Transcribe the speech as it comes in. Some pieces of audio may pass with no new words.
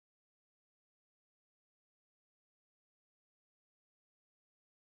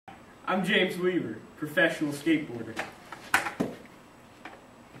I'm James Weaver, professional skateboarder.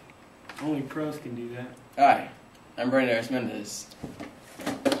 Only pros can do that. Hi, I'm Brandon Mendez,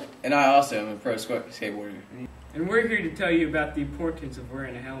 and I also am a pro skateboarder. And we're here to tell you about the importance of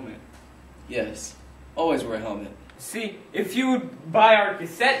wearing a helmet. Yes, always wear a helmet. See, if you would buy our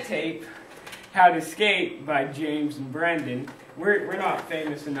cassette tape, How to Skate by James and Brendan, we're not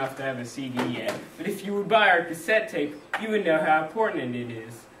famous enough to have a CD yet, but if you would buy our cassette tape, you would know how important it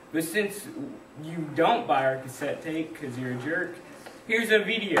is. But since you don't buy our cassette tape because you're a jerk, here's a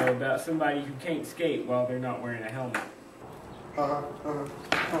video about somebody who can't skate while they're not wearing a helmet.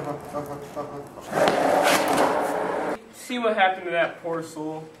 See what happened to that poor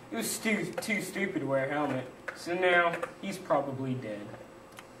soul? He was too stupid to wear a helmet, so now he's probably dead.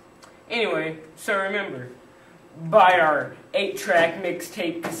 Anyway, so remember, buy our 8-track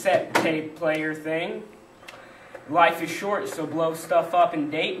mixtape cassette tape player thing. Life is short, so blow stuff up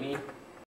and date me.